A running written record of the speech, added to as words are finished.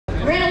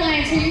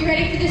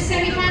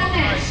semifinal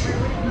match.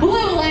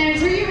 Blue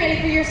Lions, are you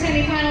ready for your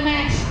semifinal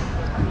match?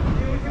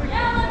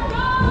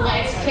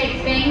 Let's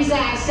kick things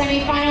off.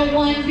 Semifinal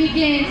 1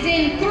 begins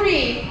in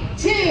 3,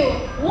 2,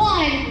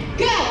 1,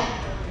 go!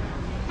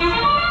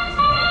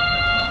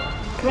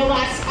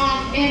 Robots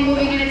off and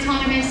moving in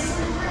autonomous.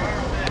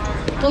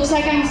 Looks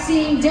like I'm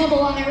seeing double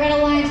on the Red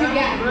Alliance. We've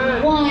got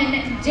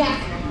one duck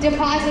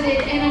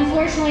deposited, and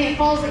unfortunately it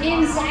falls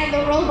inside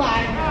the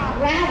robot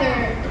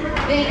rather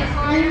than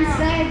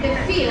inside the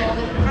field.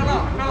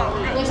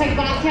 Looks like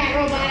Bobcat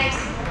Robotics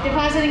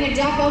depositing a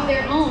duck of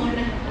their own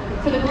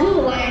for the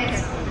Blue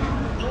Alliance.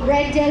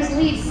 Red does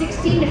lead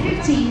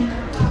 16-15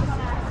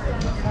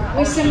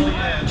 with some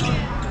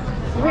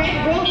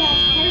red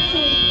robots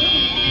partially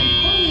in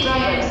and fully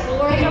red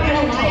for the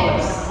Red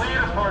Alliance.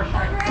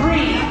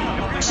 3,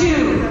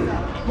 2,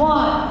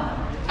 1.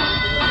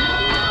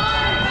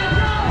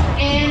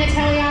 And the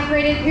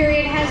teleoperated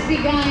period has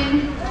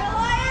begun.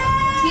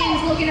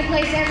 Teams looking to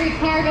place every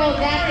cargo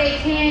that they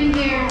can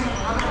here.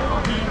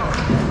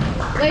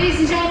 Ladies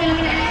and gentlemen, I'm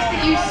going to ask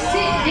that you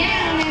sit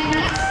down and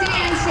not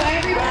stand so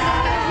everyone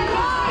knows you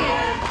can see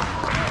it.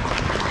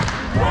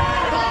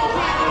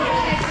 Bobcat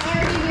Robotics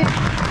already with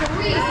 3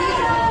 pieces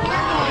of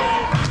cargo.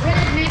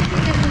 Red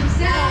matching them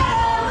themselves.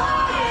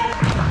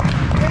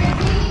 Red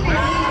leading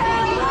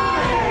that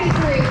lead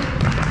 53-33.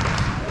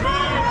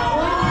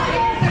 1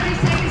 minute and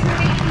 30 seconds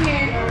remaining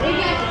here. We've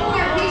got 4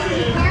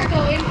 pieces of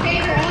cargo in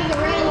favor of the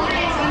Red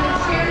Alliance on the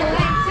shared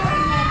alliance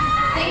showing them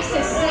thanks to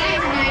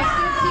Cyberknife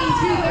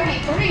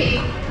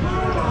 13-233.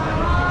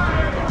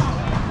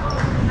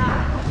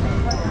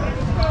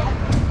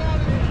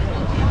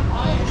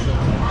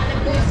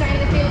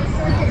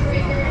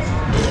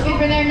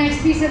 For their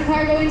next piece of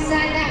cargo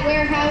inside that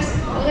warehouse.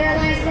 Well, their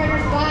alliance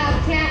partners,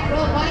 Bobcat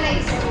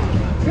Robotics,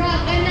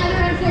 drop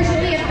another.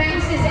 Unfortunately, it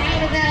bounces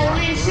out of that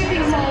alliance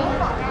shipping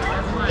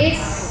hub.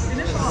 It's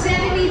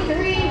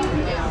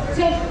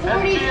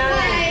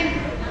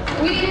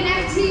 73-45. We need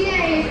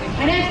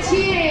an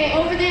FTA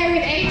over there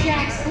with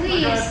Ajax,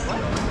 please.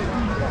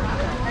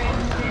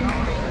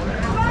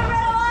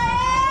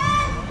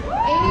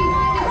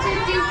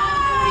 81-51,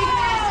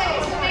 45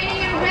 seconds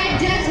remaining, and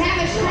Red does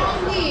have a strong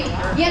lead.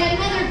 Yet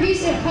another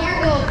piece of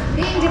cargo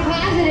being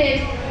deposited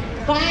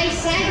by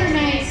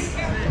Cyberknights.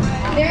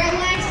 Their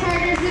alliance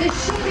partners with a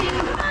shipping.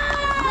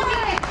 Look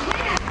at it,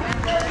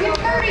 with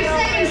 30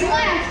 seconds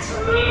left.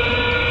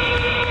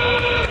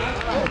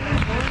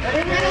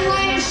 The Red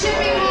Alliance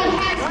shipping hub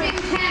has been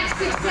tapped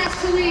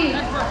successfully.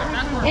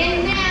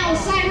 And now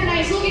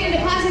Cyberknights looking to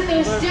deposit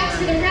those ducks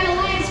for the Red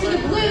Alliance. For the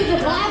blue, the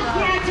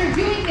Bobcats are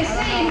doing the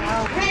same.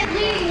 Red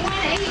leading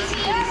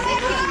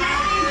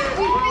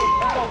 118-69. With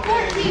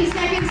 14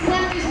 seconds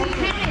left as we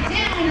count it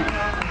down.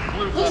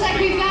 Looks like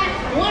we've got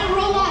one